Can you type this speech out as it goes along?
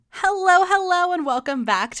Hello, and welcome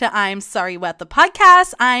back to I'm Sorry What, the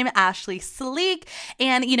podcast. I'm Ashley Sleek,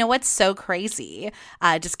 and you know what's so crazy?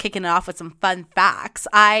 Just kicking it off with some fun facts.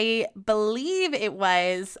 I believe it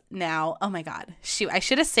was now, oh my God, shoot, I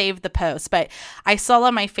should have saved the post, but I saw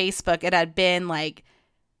on my Facebook it had been like,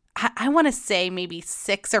 I want to say maybe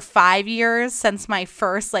 6 or 5 years since my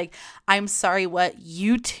first I'm Sorry What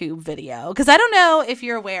YouTube video. Because I don't know if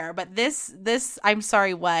you're aware, but this I'm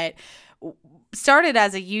Sorry What started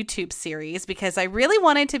as a YouTube series because I really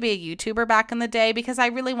wanted to be a YouTuber back in the day, because I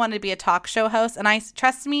really wanted to be a talk show host. And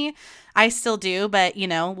trust me, I still do, but you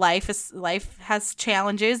know, life has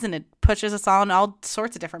challenges and it pushes us on all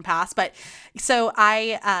sorts of different paths. But so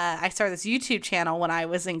I started this YouTube channel when I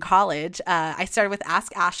was in college. I started with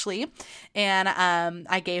Ask Ashley, and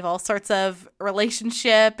I gave all sorts of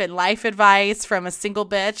relationship and life advice from a single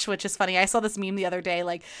bitch, which is funny. I saw this meme the other day,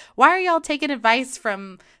 like, why are y'all taking advice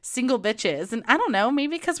from single bitches? And I don't know,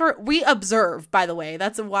 maybe because we observe, by the way.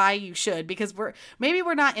 That's why you should, because we're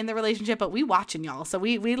not in the relationship, but we watching y'all, so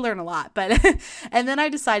we learn a lot. But and then I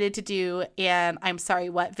decided to do an I'm Sorry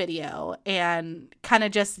What video and kind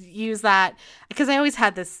of just use that because I always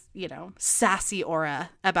had this, sassy aura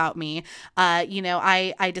about me.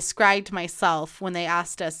 I described myself when they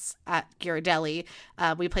asked us at Ghirardelli.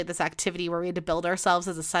 We played this activity where we had to build ourselves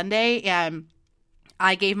as a sundae, and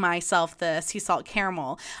I gave myself the sea salt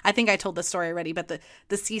caramel. I think I told this story already, but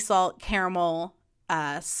the sea salt caramel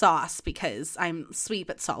sauce, because I'm sweet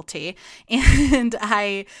but salty. And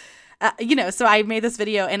so I made this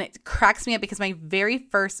video, and it cracks me up because my very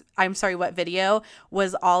first I'm Sorry What video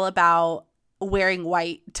was all about wearing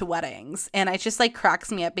white to weddings. And it just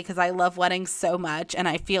cracks me up because I love weddings so much, and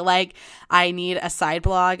I feel like I need a side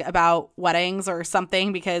blog about weddings or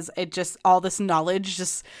something, because it just, all this knowledge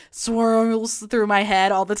just swirls through my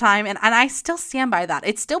head all the time. And I still stand by that.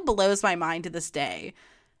 It still blows my mind to this day.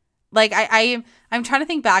 I'm trying to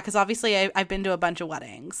think back, because obviously I've been to a bunch of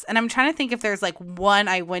weddings, and I'm trying to think if there's one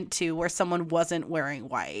I went to where someone wasn't wearing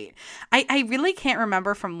white. I really can't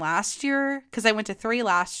remember from last year, because I went to 3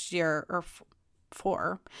 last year, or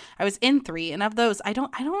 4. I was in 3, and of those, I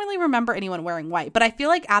don't really remember anyone wearing white. But I feel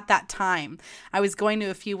like at that time, I was going to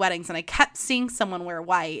a few weddings, and I kept seeing someone wear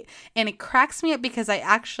white, and it cracks me up because I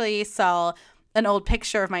actually saw an old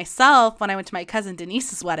picture of myself when I went to my cousin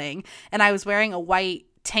Denise's wedding, and I was wearing a white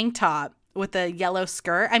tank top with a yellow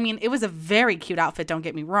skirt. I mean, it was a very cute outfit, don't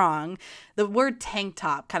get me wrong. The word tank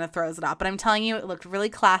top kind of throws it off, but I'm telling you, it looked really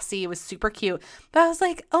classy. It was super cute. But I was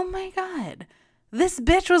like, oh my God, this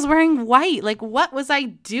bitch was wearing white. What was I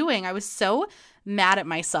doing? I was so mad at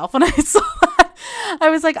myself when I saw that.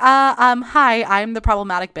 I was like, hi, I'm the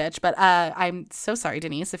problematic bitch, but I'm so sorry,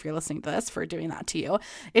 Denise, if you're listening to this, for doing that to you.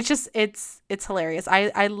 It's just, it's hilarious.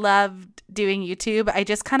 I loved doing YouTube.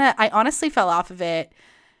 I honestly fell off of it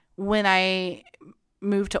when I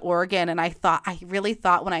moved to Oregon, and I really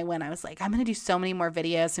thought when I went, I was like, I'm going to do so many more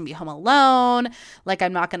videos and be home alone.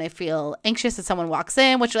 I'm not going to feel anxious if someone walks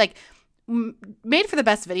in, which made for the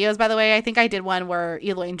best videos, by the way. I think I did one where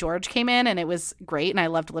Eloy and George came in, and it was great, and I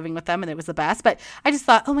loved living with them, and it was the best. But I just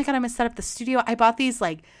thought, oh my God, I'm going to set up the studio. I bought these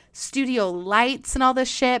studio lights and all this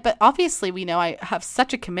shit, but obviously we know I have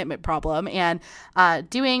such a commitment problem, and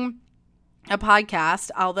doing a podcast,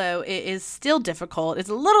 although it is still difficult, it's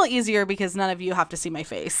a little easier because none of you have to see my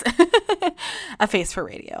face. A face for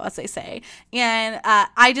radio, as they say. And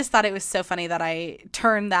I just thought it was so funny that I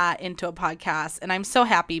turned that into a podcast, and I'm so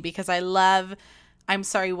happy because I love I'm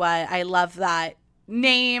Sorry What. I love that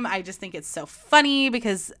name. I just think it's so funny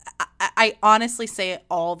because I honestly say it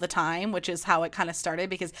all the time, which is how it kind of started,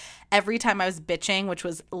 because every time I was bitching, which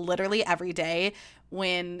was literally every day,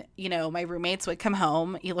 when, my roommates would come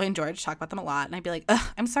home, Eloy and George, talk about them a lot, and I'd be like,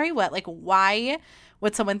 ugh, I'm sorry what? Why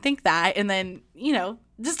would someone think that? And then,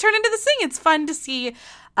 just turn into this thing. It's fun to see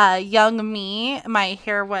young me. My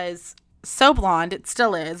hair was so blonde. It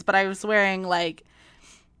still is, but I was wearing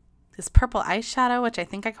this purple eyeshadow, which I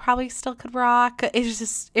think I probably still could rock. It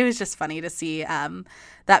was just funny to see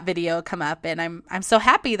that video come up, and I'm so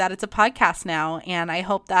happy that it's a podcast now, and I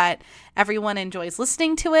hope that everyone enjoys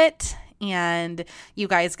listening to it, and you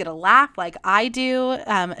guys get a laugh like I do.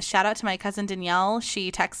 Shout out to my cousin Danielle.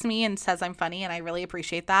 She texts me and says I'm funny, and I really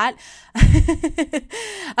appreciate that.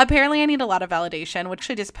 Apparently I need a lot of validation, which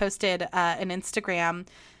I just posted an Instagram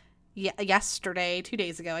yesterday, 2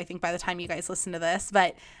 days ago, I think, by the time you guys listen to this,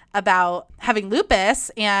 but about having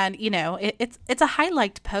lupus, and it's a high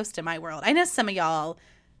liked post in my world. I know some of y'all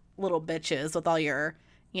little bitches with all your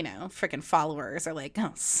freaking followers are like,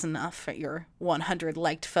 oh, snuff at your 100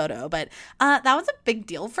 liked photo. But that was a big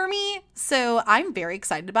deal for me. So I'm very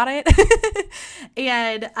excited about it.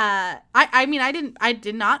 And I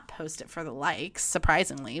did not post it for the likes,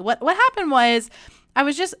 surprisingly. What happened was I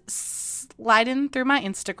was just sliding through my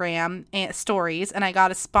Instagram stories, and I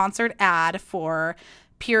got a sponsored ad for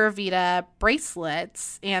Pura Vida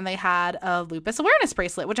bracelets, and they had a lupus awareness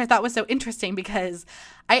bracelet, which I thought was so interesting because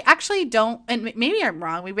I actually don't, and maybe I'm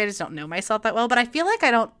wrong, maybe I just don't know myself that well, but I feel like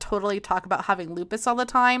I don't totally talk about having lupus all the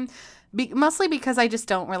time, mostly because I just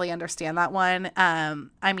don't really understand that one.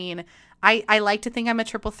 I like to think I'm a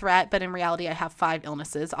triple threat, but in reality I have 5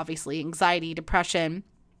 illnesses, obviously anxiety, depression,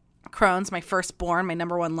 Crohn's, my firstborn, my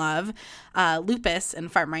number one love, lupus,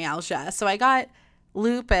 and fibromyalgia. So I got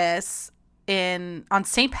lupus on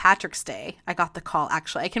St. Patrick's Day. I got the call.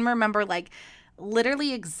 Actually, I can remember like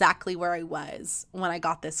literally exactly where I was when I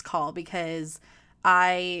got this call, because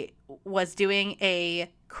I was doing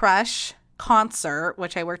a Crush concert,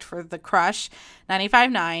 which I worked for the Crush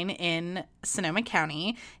 95.9 in Sonoma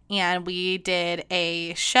County, and we did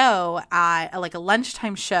a show at like a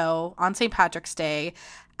lunchtime show on St. Patrick's Day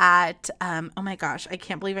at, oh my gosh, I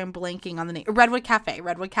can't believe I'm blanking on the name, Redwood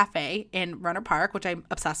Cafe in Runner Park, which I'm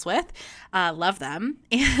obsessed with. Love them.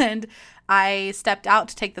 And I stepped out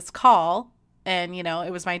to take this call, and,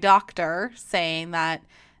 it was my doctor saying that,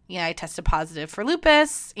 I tested positive for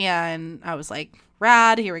lupus, and I was like,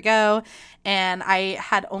 rad, here we go. And I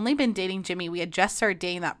had only been dating Jimmy. We had just started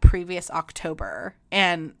dating that previous October,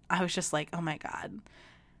 and I was just like, oh my God,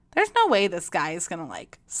 there's no way this guy is going to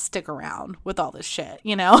like stick around with all this shit,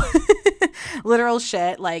 literal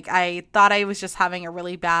shit. Like, I thought I was just having a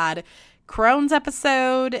really bad Crohn's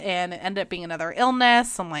episode, and it ended up being another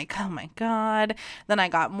illness. I'm like, oh my God. Then I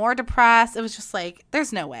got more depressed. It was just like,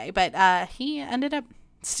 there's no way. But he ended up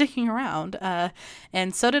sticking around,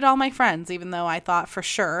 and so did all my friends, even though I thought for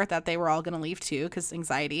sure that they were all going to leave too because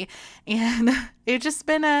anxiety. And it's just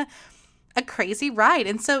been a crazy ride.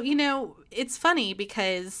 And so, it's funny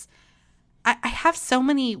because I have so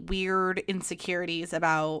many weird insecurities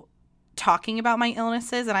about talking about my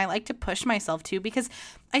illnesses, and I like to push myself too, because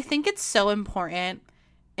I think it's so important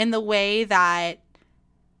in the way that,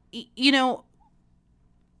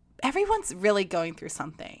 everyone's really going through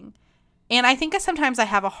something. And I think sometimes I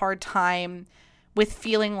have a hard time with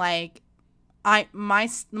feeling like my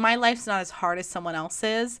life's not as hard as someone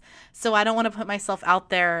else's. So I don't want to put myself out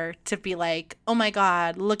there to be like, oh my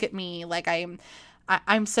God, look at me. Like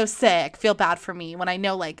I'm so sick, feel bad for me, when I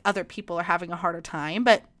know like other people are having a harder time.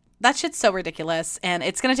 But that shit's so ridiculous, and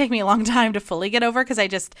it's going to take me a long time to fully get over, because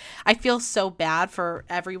I feel so bad for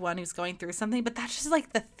everyone who's going through something. But that's just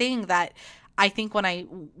like the thing that I think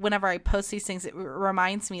whenever I post these things, it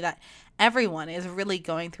reminds me that everyone is really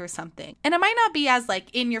going through something. And it might not be as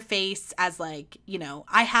like in your face as like,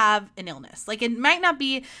 I have an illness. Like, it might not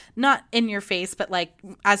be not in your face, but like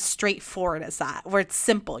as straightforward as that, where it's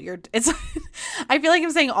simple. I feel like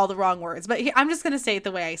I'm saying all the wrong words, but I'm just going to say it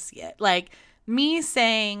the way I see it. Like, me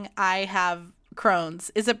saying I have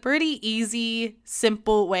Crohn's is a pretty easy,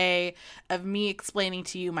 simple way of me explaining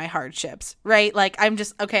to you my hardships, right? Like, I'm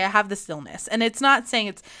just, okay, I have this illness. And it's not saying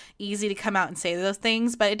it's easy to come out and say those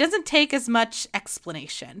things, but it doesn't take as much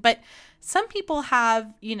explanation. But some people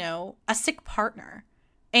have, a sick partner.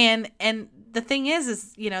 And the thing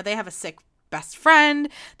is, they have a sick best friend,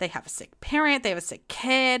 they have a sick parent, they have a sick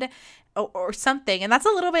kid or something. And that's a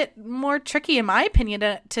little bit more tricky, in my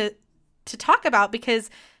opinion, to talk about, because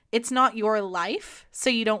it's not your life, so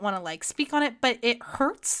you don't want to like speak on it, but it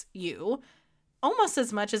hurts you almost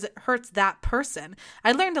as much as it hurts that person.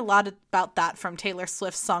 I learned a lot about that from Taylor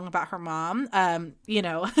Swift's song about her mom. I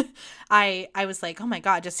was like, oh my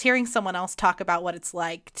God, just hearing someone else talk about what it's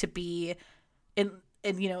like to be in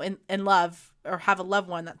love or have a loved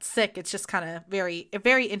one that's sick. It's just kind of a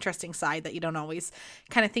very interesting side that you don't always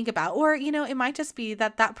kind of think about. Or, it might just be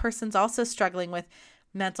that person's also struggling with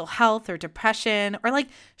mental health or depression, or like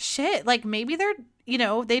shit, like maybe they're,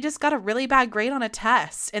 they just got a really bad grade on a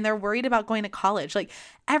test and they're worried about going to college. Like,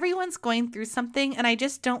 everyone's going through something, and I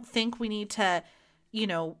just don't think we need to,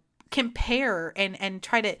 compare and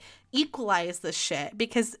try to equalize this shit,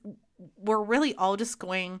 because we're really all just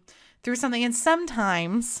going through something. And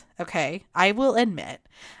sometimes, okay, I will admit,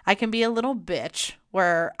 I can be a little bitch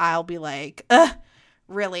where I'll be like,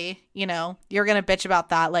 really, you're going to bitch about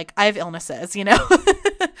that. Like, I have illnesses,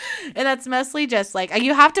 and that's mostly just like,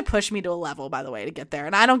 you have to push me to a level, by the way, to get there.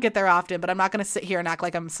 And I don't get there often, but I'm not going to sit here and act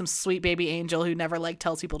like I'm some sweet baby angel who never like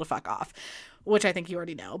tells people to fuck off, which I think you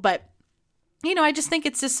already know. But, I just think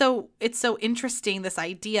it's so interesting, this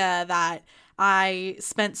idea that I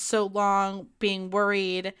spent so long being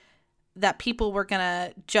worried that people were going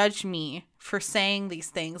to judge me for saying these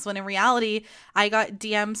things, when in reality, I got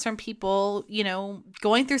DMs from people,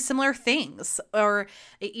 going through similar things, or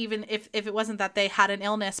even if it wasn't that they had an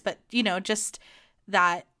illness, but, just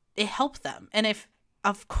that it helped them. And if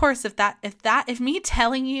me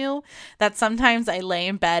telling you that sometimes I lay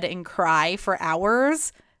in bed and cry for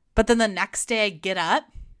hours, but then the next day I get up,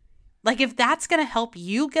 like if that's going to help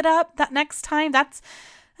you get up that next time, that's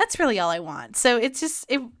really all I want. So it's just,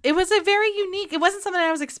 it was a very unique, it wasn't something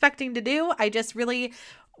I was expecting to do. I just really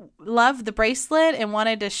loved the bracelet and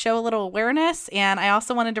wanted to show a little awareness. And I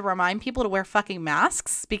also wanted to remind people to wear fucking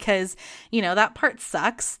masks because, that part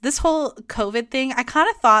sucks. This whole COVID thing, I kind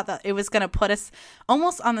of thought that it was going to put us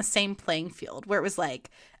almost on the same playing field, where it was like,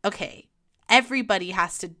 okay, everybody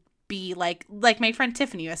has to be like my friend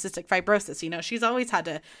Tiffany, who has cystic fibrosis, she's always had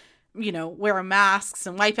to wear masks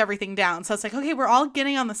and wipe everything down. So it's like, okay, we're all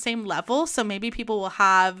getting on the same level. So maybe people will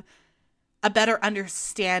have a better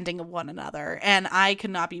understanding of one another. And I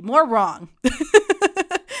could not be more wrong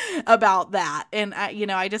about that. And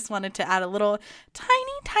I just wanted to add a little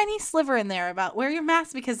tiny sliver in there about wear your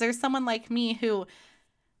mask, because there's someone like me who,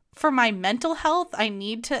 for my mental health, I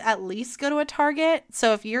need to at least go to a Target.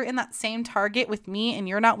 So if you're in that same Target with me and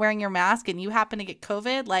you're not wearing your mask and you happen to get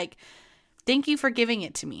COVID, like, thank you for giving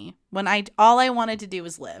it to me when all I wanted to do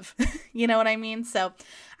was live. You know what I mean? So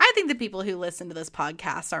I think the people who listen to this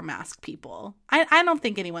podcast are mask people. I don't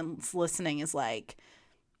think anyone's listening is like,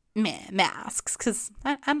 meh, masks, because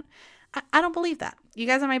I don't believe that. You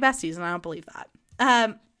guys are my besties, and I don't believe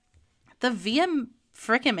that. The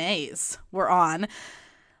VMAs were on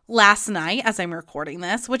last night as I'm recording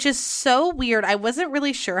this, which is so weird. I wasn't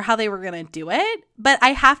really sure how they were going to do it, but I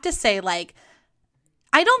have to say, like,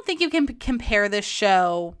 I don't think you can compare this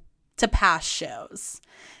show to past shows.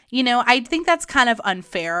 I think that's kind of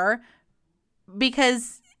unfair,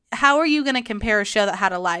 because how are you going to compare a show that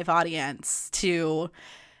had a live audience to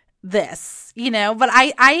this? But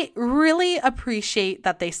I really appreciate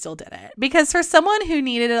that they still did it, because for someone who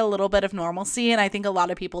needed a little bit of normalcy, and I think a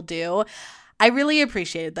lot of people do, I really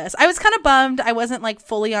appreciated this. I was kind of bummed I wasn't like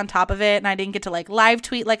fully on top of it, and I didn't get to like live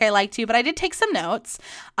tweet like I like to, but I did take some notes.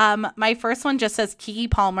 My first one just says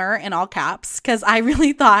Keke Palmer in all caps, because I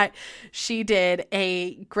really thought she did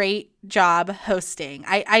a great job hosting.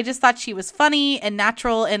 I just thought she was funny and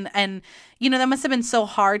natural, and that must have been so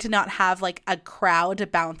hard to not have like a crowd to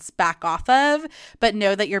bounce back off of, but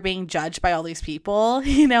know that you're being judged by all these people.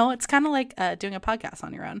 It's kind of like doing a podcast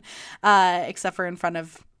on your own, except for in front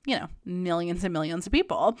of millions and millions of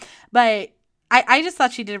people. But I just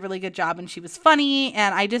thought she did a really good job, and she was funny,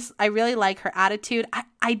 and I really like her attitude.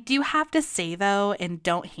 I do have to say though, and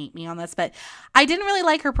don't hate me on this, but I didn't really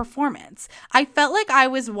like her performance. I felt like I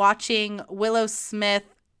was watching Willow Smith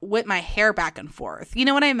whip my hair back and forth. You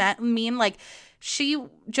know what I mean? Like, she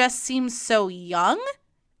just seems so young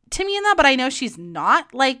to me in that, but I know she's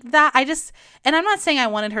not like that. And I'm not saying I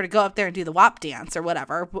wanted her to go up there and do the WAP dance or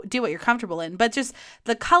whatever, do what you're comfortable in, but just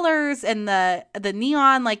the colors and the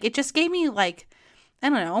neon, like, it just gave me like, I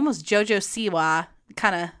don't know, almost JoJo Siwa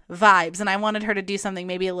kind of vibes, and I wanted her to do something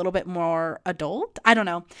maybe a little bit more adult. I don't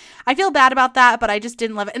know. I feel bad about that, but I just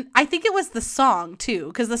didn't love it. And I think it was the song too,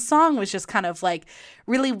 because the song was just kind of like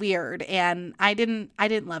really weird, and I didn't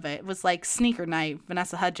love it. It was like Sneaker Night,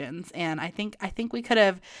 Vanessa Hudgens, and I think we could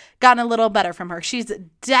have gotten a little better from her. She's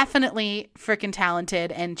definitely freaking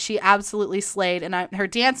talented, and she absolutely slayed, and her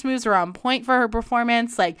dance moves were on point for her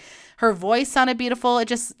performance. Like, her voice sounded beautiful.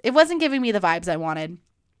 It wasn't giving me the vibes I wanted.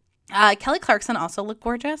 Kelly Clarkson also looked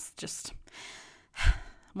gorgeous. Just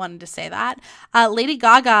wanted to say that. Lady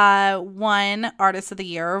Gaga won Artist of the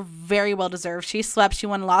Year. Very well deserved. She swept. She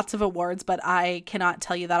won lots of awards, but I cannot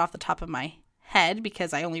tell you that off the top of my head,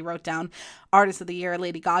 because I only wrote down Artist of the Year,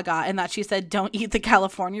 Lady Gaga, and that she said, don't eat the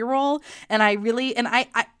California roll. And I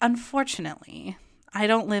unfortunately, I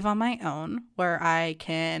don't live on my own where I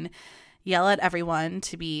can yell at everyone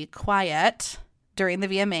to be quiet during the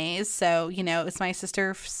VMAs. So, it's my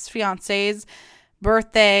sister's fiance's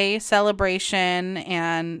birthday celebration,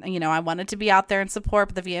 and, I wanted to be out there and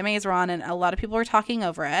support, but the VMAs were on, and a lot of people were talking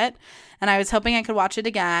over it, and I was hoping I could watch it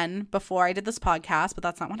again before I did this podcast, but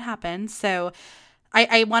that's not what happened. So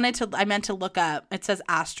I meant to look up, it says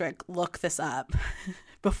asterisk, look this up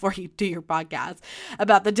before you do your podcast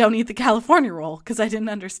about the don't eat the California roll, because I didn't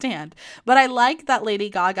understand. But I like that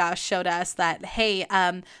Lady Gaga showed us that, hey,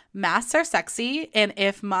 masks are sexy, and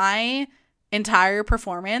if my entire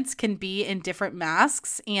performance can be in different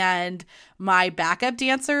masks and my backup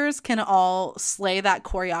dancers can all slay that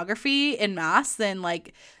choreography in masks, then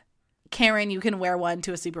like, Karen, you can wear one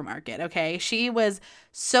to a supermarket. Okay. She was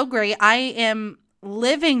so great. I am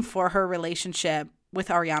living for her relationship with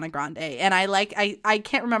Ariana Grande. And I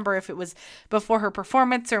can't remember if it was before her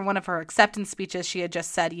performance or one of her acceptance speeches. She had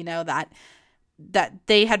just said, that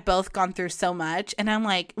they had both gone through so much. And I'm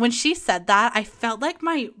like, when she said that, I felt like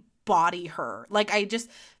my body hurt. Like I just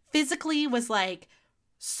physically was like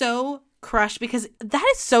so crushed, because that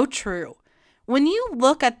is so true. When you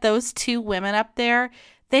look at those two women up there,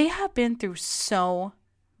 they have been through so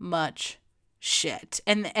much shit,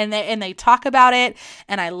 and they talk about it,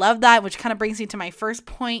 and I love that, which kind of brings me to my first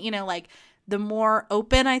point. Like the more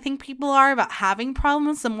open I think people are about having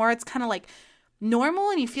problems, the more it's kind of like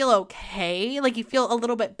normal, and you feel okay, like you feel a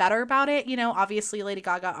little bit better about it. Obviously Lady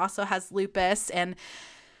Gaga also has lupus and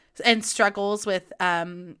struggles with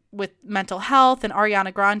mental health, and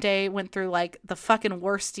Ariana Grande went through like the fucking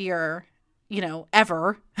worst year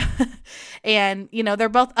ever. And they're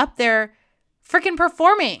both up there freaking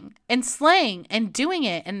performing and slaying and doing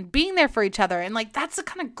it and being there for each other. And like, that's the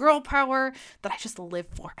kind of girl power that I just live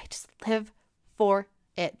for. I just live for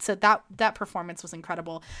it. So that performance was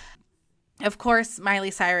incredible. Of course,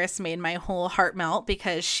 Miley Cyrus made my whole heart melt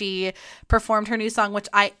because she performed her new song, which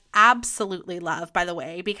I absolutely love, by the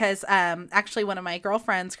way, because actually one of my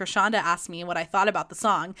girlfriends, Krishanda, asked me what I thought about the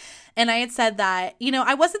song. And I had said that,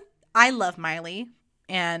 I love Miley,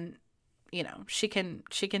 and she can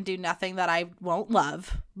do nothing that I won't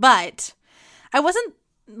love, but I wasn't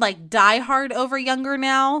like die hard over Younger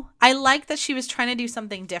Now. I like that she was trying to do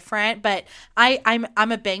something different, but I'm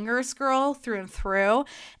a bangers girl through and through,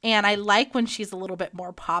 and I like when she's a little bit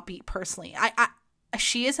more poppy personally.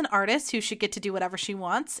 She is an artist who should get to do whatever she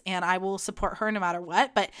wants, and I will support her no matter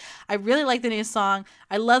what, but I really like the new song.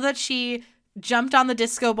 I love that she jumped on the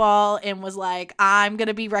disco ball and was like, I'm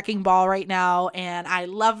gonna be wrecking ball right now, and I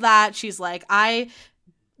love that. She's like, I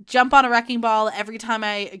jump on a wrecking ball every time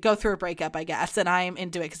I go through a breakup, I guess, and I'm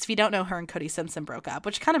into it, because if you don't know, her and Cody Simpson broke up,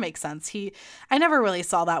 which kind of makes sense. I never really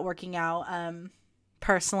saw that working out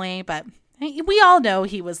personally, but we all know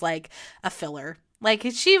he was like a filler. Like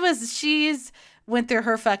she's went through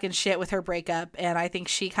her fucking shit with her breakup, and I think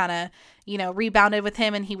she kind of rebounded with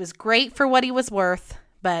him, and he was great for what he was worth,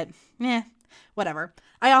 but whatever.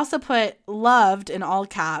 I also put loved in all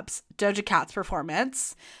caps Doja Cat's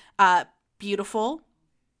performance. Beautiful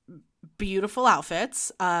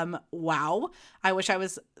outfits. Wow. I wish I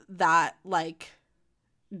was that like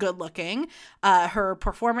good looking. Her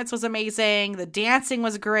performance was amazing. The dancing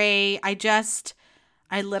was great.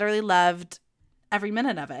 I literally loved every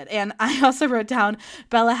minute of it. And I also wrote down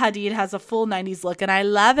Bella Hadid has a full 90s look, and I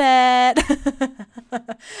love it.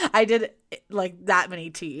 I did like that many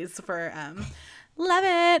T's for love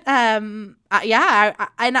it. And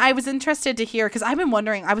I was interested to hear, because I've been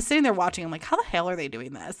wondering, I was sitting there watching, I'm like, how the hell are they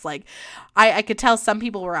doing this? Like I could tell some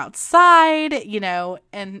people were outside,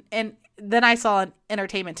 and then I saw on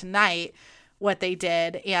Entertainment Tonight what they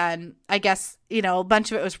did, and I guess a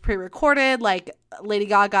bunch of it was pre-recorded. Like Lady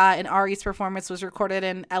Gaga and Ari's performance was recorded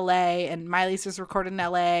in LA, and Miley's was recorded in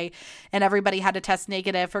LA, and everybody had to test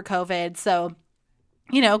negative for COVID. So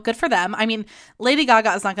good for them. I mean, Lady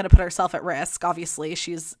Gaga is not going to put herself at risk. Obviously,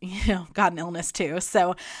 she's got an illness too.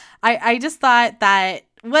 So I just thought that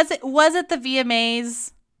was it the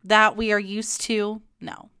VMAs that we are used to?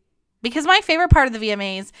 No, because my favorite part of the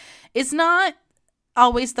VMAs is not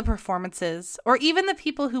always the performances or even the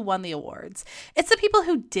people who won the awards. It's the people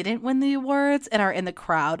who didn't win the awards and are in the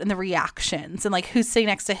crowd, and the reactions, and like who's sitting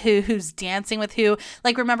next to who's dancing with who.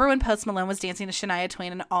 Like, remember when Post Malone was dancing to Shania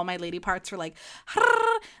Twain and all my lady parts were like,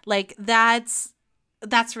 like that's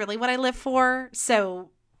really what I live for.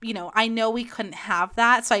 So, I know we couldn't have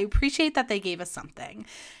that. So I appreciate that they gave us something,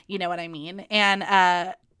 you know what I mean? And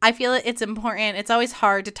I feel it's important. It's always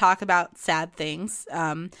hard to talk about sad things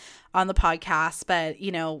on the podcast, but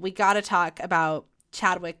we got to talk about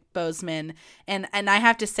Chadwick Boseman, and I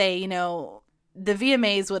have to say, the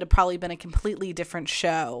VMAs would have probably been a completely different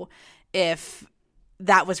show if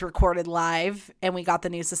that was recorded live and we got the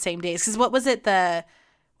news the same days. Because what was it?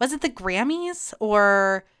 Was it the Grammys,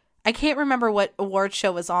 or I can't remember what award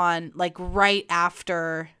show was on, like right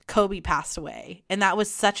after Kobe passed away, and that was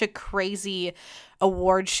such a crazy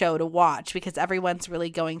award show to watch because everyone's really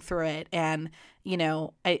going through it, and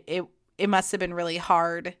it must have been really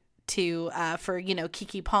hard to for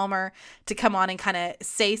Keke Palmer to come on and kind of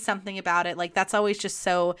say something about it. Like, that's always just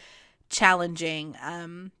so challenging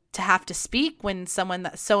to have to speak when someone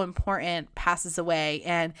that's so important passes away.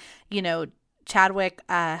 And Chadwick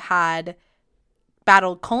had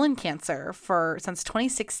battled colon cancer since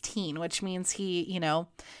 2016, which means he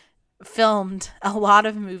filmed a lot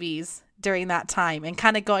of movies during that time. And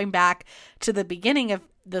kind of going back to the beginning of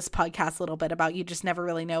this podcast a little bit about you just never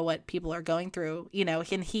really know what people are going through,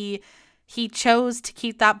 and he chose to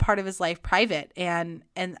keep that part of his life private, and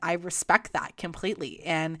I respect that completely.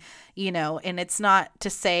 And and it's not to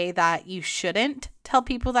say that you shouldn't tell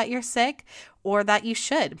people that you're sick or that you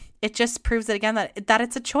should. It just proves it again that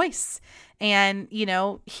it's a choice. And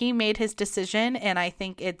he made his decision, and I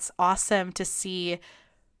think it's awesome to see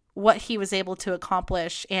what he was able to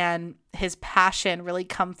accomplish and his passion really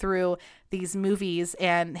come through these movies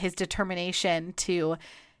and his determination to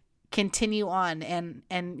continue on. And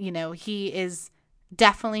he is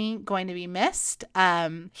definitely going to be missed.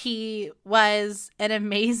 He was an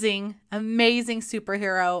amazing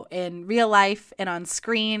superhero in real life and on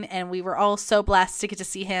screen, and we were all so blessed to get to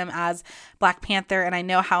see him as Black Panther. And I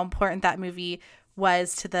know how important that movie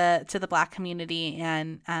was to the Black community,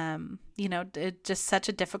 and just such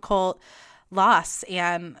a difficult loss,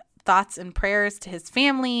 and thoughts and prayers to his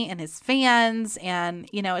family and his fans. And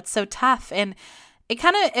it's so tough, and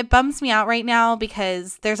it bums me out right now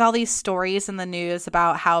because there's all these stories in the news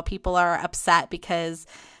about how people are upset because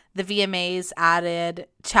the VMAs added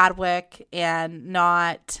Chadwick and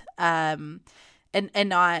not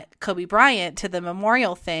not Kobe Bryant to the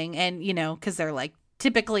memorial thing, and because they're like,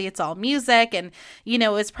 typically it's all music, and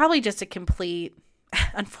it's probably just a complete,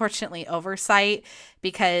 unfortunately, oversight,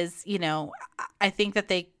 because I think that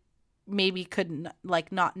they maybe could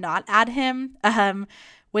not add him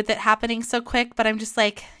with it happening so quick. But I'm just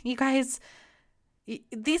like, you guys,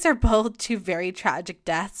 these are both two very tragic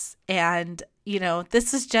deaths, and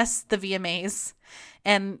this is just the VMAs,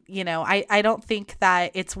 and I don't think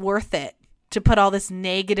that it's worth it to put all this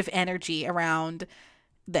negative energy around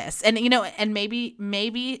this. And and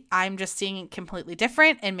maybe I'm just seeing it completely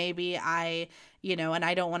different, and maybe I and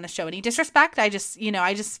I don't want to show any disrespect. I just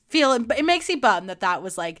I just feel it makes me bummed that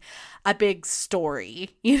was like a big story.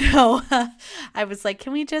 I was like,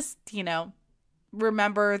 can we just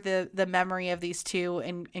remember the memory of these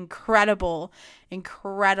two incredible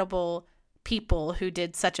people who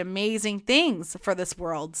did such amazing things for this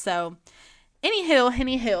world. So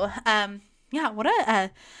anywho, yeah, what a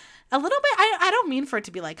little bit, I don't mean for it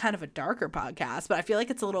to be like kind of a darker podcast, but I feel like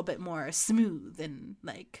it's a little bit more smooth and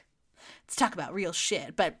like, let's talk about real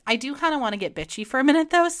shit. But I do kind of want to get bitchy for a minute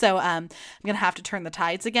though. So I'm going to have to turn the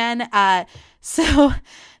tides again. So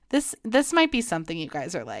this might be something you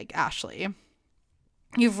guys are like, Ashley,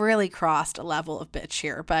 you've really crossed a level of bitch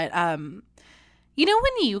here. But when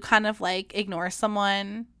you kind of like ignore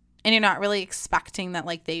someone and you're not really expecting that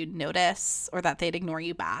like they'd notice or that they'd ignore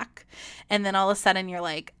you back, and then all of a sudden you're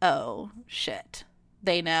like, oh shit,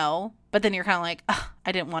 they know. But then you're kind of like,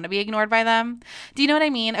 I didn't want to be ignored by them. Do you know what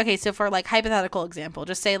I mean? Okay, so for like hypothetical example,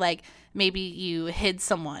 just say like maybe you hid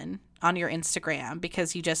someone on your Instagram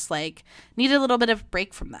because you just like needed a little bit of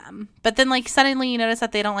break from them. But then like suddenly you notice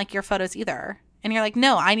that they don't like your photos either. And you're like,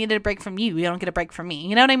 no, I needed a break from you. You don't get a break from me.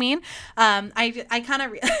 You know what I mean? I kind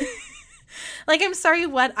of like, I'm sorry,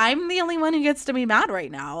 what? I'm the only one who gets to be mad right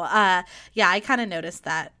now. Yeah, I kind of noticed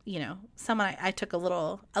that, someone I took a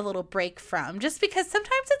little break from, just because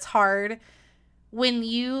sometimes it's hard when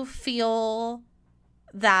you feel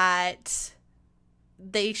that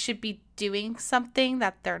they should be doing something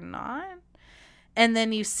that they're not, and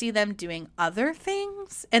then you see them doing other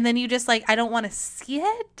things, and then you just like, I don't want to see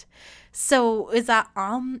it. So is that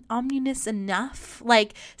ominous enough?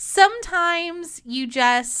 Like sometimes you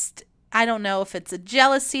just, I don't know if it's a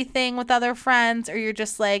jealousy thing with other friends, or you're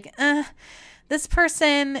just like, this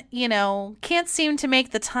person, can't seem to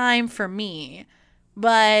make the time for me,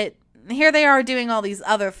 but here they are doing all these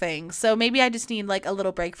other things. So maybe I just need like a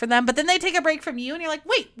little break for them, but then they take a break from you and you're like,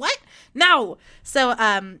 wait, what? No. So,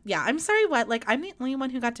 yeah, I'm sorry, what? Like, I'm the only one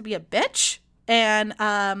who got to be a bitch, and,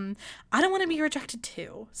 I don't want to be rejected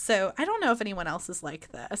too. So I don't know if anyone else is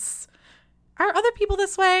like this. Are other people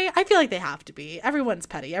this way? I feel like they have to be. Everyone's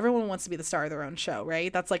petty. Everyone wants to be the star of their own show,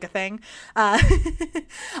 right? That's like a thing.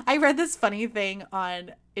 I read this funny thing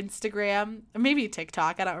on Instagram, or maybe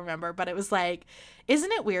TikTok, I don't remember, but it was like,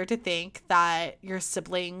 isn't it weird to think that your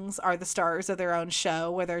siblings are the stars of their own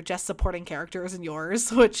show where they're just supporting characters in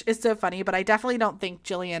yours, which is so funny. But I definitely don't think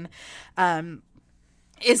Jillian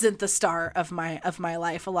isn't the star of my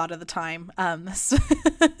life a lot of the time,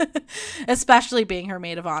 especially being her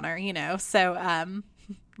maid of honor, so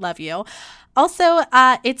love you. Also,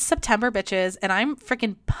 it's September, bitches, and I'm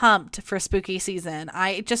freaking pumped for spooky season.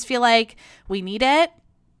 I just feel like we need it,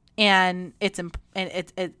 and it's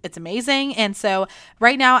amazing. And so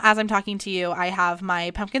right now, as I'm talking to you, I have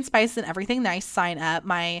my pumpkin spice and everything nice sign up,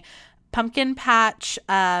 my pumpkin patch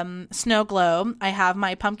snow globe. I have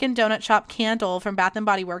my pumpkin donut shop candle from Bath and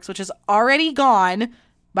Body Works, which is already gone.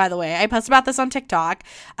 By the way, I post about this on TikTok.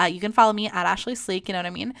 You can follow me at Ashley Sleek. You know what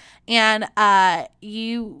I mean? And I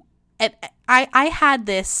had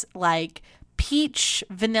this like peach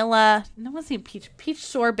vanilla. No, it wasn't even peach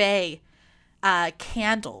sorbet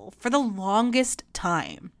candle for the longest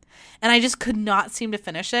time, and I just could not seem to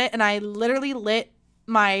finish it. And I literally lit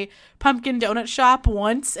my pumpkin donut shop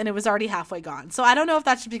once and it was already halfway gone. So I don't know if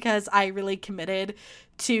that's because I really committed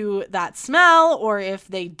to that smell or if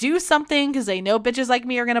they do something because they know bitches like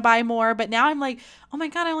me are going to buy more. But now I'm like, oh my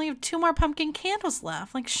God, I only have 2 more pumpkin candles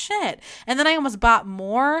left. Like shit. And then I almost bought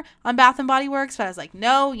more on Bath and Body Works, but I was like,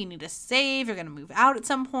 no, you need to save. You're going to move out at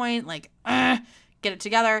some point. Like, get it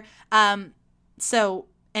together. So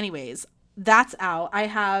anyways, that's out. I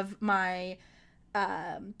have my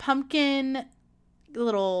pumpkin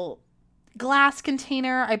little glass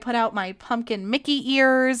container. I put out my pumpkin Mickey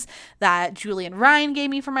ears that Julie and Ryan gave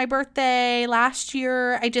me for my birthday last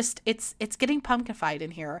year. It's getting pumpkified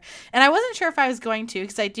in here. And I wasn't sure if I was going to,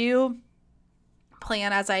 because I do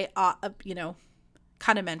plan, as I,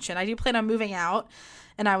 kind of mentioned, I do plan on moving out.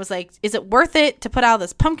 And I was like, is it worth it to put all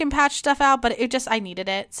this pumpkin patch stuff out? But I needed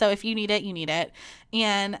it. So if you need it, you need it.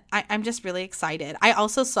 And I'm just really excited. I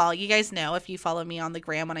also saw, you guys know, if you follow me on the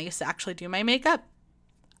gram, when I used to actually do my makeup,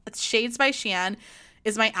 Shades by Shan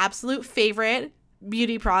is my absolute favorite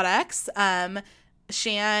beauty products.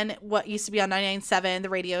 Shan, what used to be on 99.7, the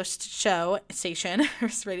radio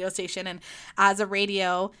station, and as a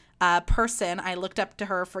radio person, I looked up to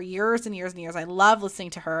her for years and years and years. I love listening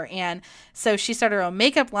to her. And so she started her own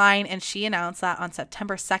makeup line, and she announced that on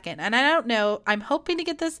September 2nd. And I don't know, I'm hoping to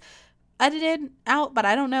get this edited out, but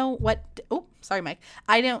I don't know what, oh, sorry, Mike.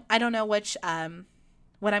 I don't know which,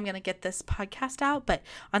 when I'm going to get this podcast out, but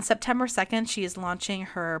on September 2nd, she is launching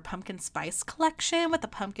her pumpkin spice collection with a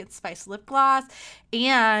pumpkin spice lip gloss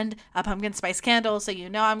and a pumpkin spice candle. So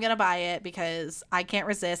I'm going to buy it because I can't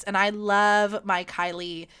resist. And I love my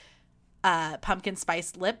Kylie pumpkin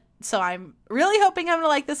spice lip. So I'm really hoping I'm going to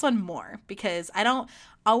like this one more, because I don't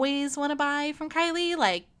always want to buy from Kylie.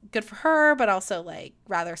 Like, good for her, but also like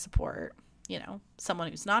rather support,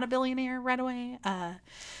 someone who's not a billionaire right away.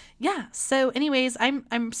 Yeah. So anyways,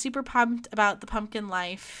 I'm super pumped about the pumpkin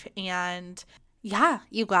life. And yeah,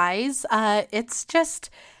 you guys, it's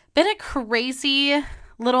just been a crazy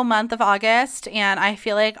little month of August. And I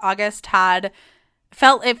feel like August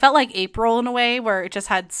felt like April in a way, where it just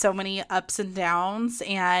had so many ups and downs.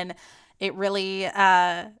 And it really,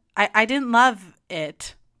 I didn't love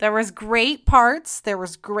it. There was great parts. There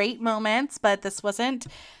was great moments, but this wasn't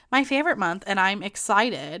my favorite month. And I'm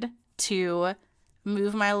excited to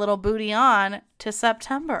move my little booty on to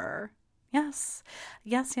September. Yes.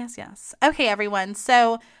 Okay, everyone.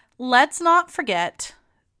 So let's not forget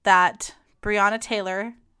that Breonna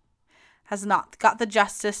Taylor has not got the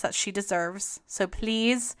justice that she deserves. So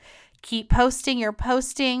please keep posting your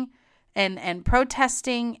posting and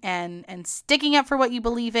protesting and sticking up for what you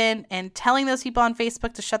believe in and telling those people on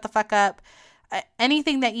Facebook to shut the fuck up.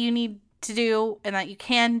 Anything that you need to do and that you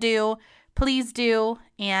can do, please do.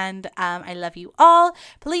 And I love you all.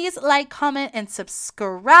 Please like, comment, and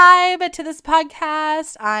subscribe to this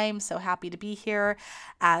podcast. I'm so happy to be here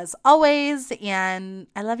as always. And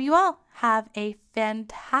I love you all. Have a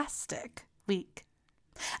fantastic week.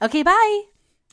 Okay, bye.